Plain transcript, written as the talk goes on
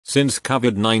Since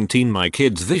COVID-19 my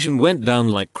kids' vision went down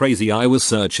like crazy. I was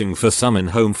searching for some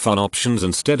in-home fun options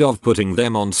instead of putting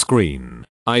them on screen.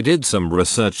 I did some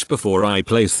research before I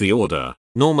placed the order.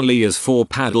 Normally is 4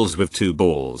 paddles with 2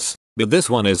 balls, but this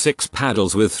one is 6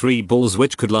 paddles with 3 balls,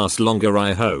 which could last longer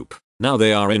I hope. Now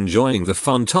they are enjoying the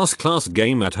fun toss class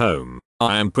game at home.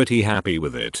 I am pretty happy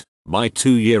with it. My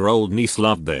 2-year-old niece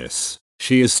loved this.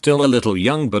 She is still a little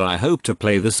young, but I hope to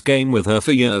play this game with her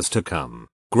for years to come.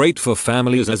 Great for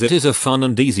families as it is a fun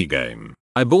and easy game.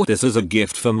 I bought this as a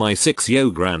gift for my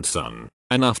 6-year-old grandson,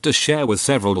 enough to share with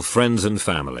several friends and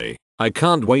family. I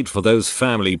can't wait for those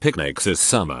family picnics this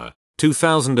summer.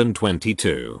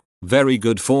 2022. Very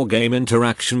good for game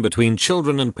interaction between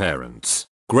children and parents.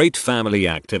 Great family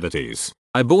activities.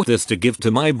 I bought this to give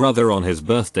to my brother on his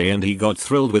birthday and he got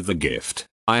thrilled with the gift.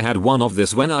 I had one of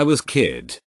this when I was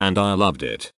kid, and I loved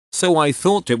it. So I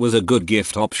thought it was a good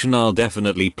gift option. I'll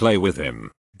definitely play with him.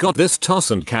 Got this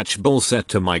toss and catch ball set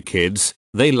to my kids.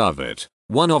 They love it.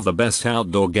 One of the best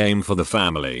outdoor game for the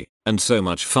family, and so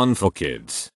much fun for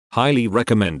kids. Highly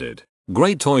recommended.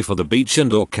 Great toy for the beach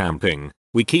and or camping.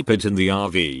 We keep it in the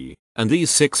RV, and these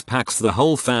 6 packs the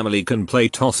whole family can play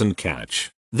toss and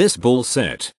catch. This ball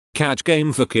set, catch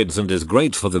game for kids and is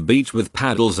great for the beach with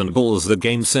paddles and balls. The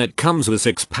game set comes with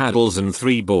 6 paddles and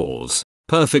 3 balls.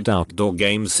 Perfect outdoor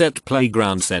game set,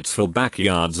 playground sets for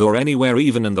backyards or anywhere,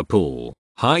 even in the pool.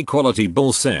 High quality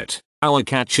ball set. Our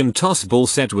catch and toss ball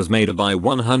set was made by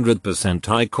 100%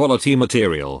 high quality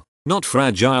material, not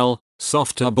fragile,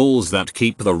 softer balls that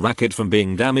keep the racket from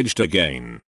being damaged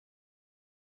again.